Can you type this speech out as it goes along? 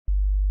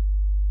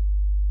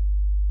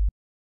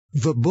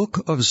The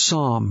Book of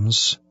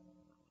Psalms.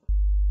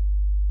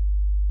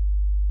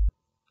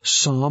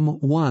 Psalm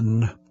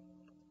 1.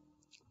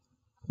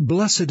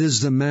 Blessed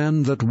is the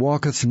man that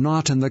walketh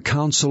not in the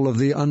counsel of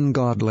the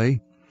ungodly,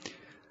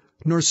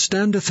 nor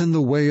standeth in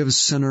the way of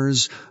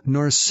sinners,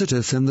 nor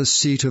sitteth in the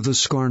seat of the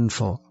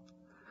scornful.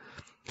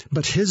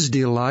 But his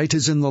delight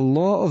is in the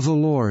law of the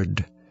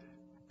Lord,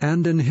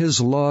 and in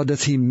his law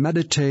doth he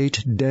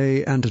meditate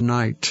day and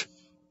night.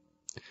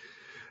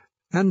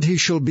 And he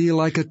shall be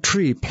like a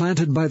tree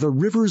planted by the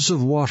rivers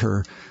of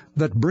water,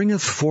 that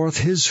bringeth forth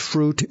his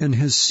fruit in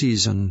his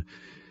season.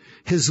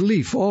 His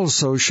leaf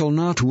also shall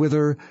not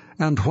wither,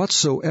 and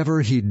whatsoever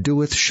he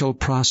doeth shall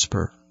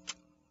prosper.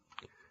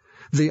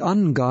 The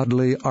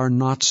ungodly are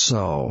not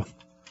so,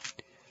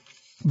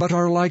 but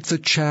are like the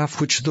chaff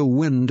which the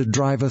wind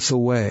driveth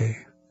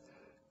away.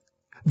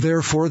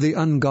 Therefore the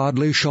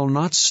ungodly shall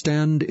not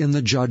stand in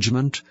the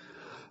judgment,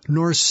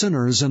 nor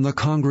sinners in the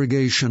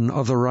congregation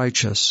of the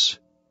righteous.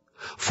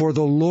 For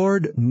the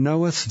Lord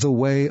knoweth the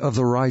way of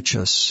the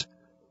righteous,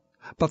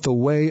 but the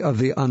way of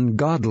the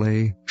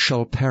ungodly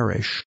shall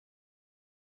perish.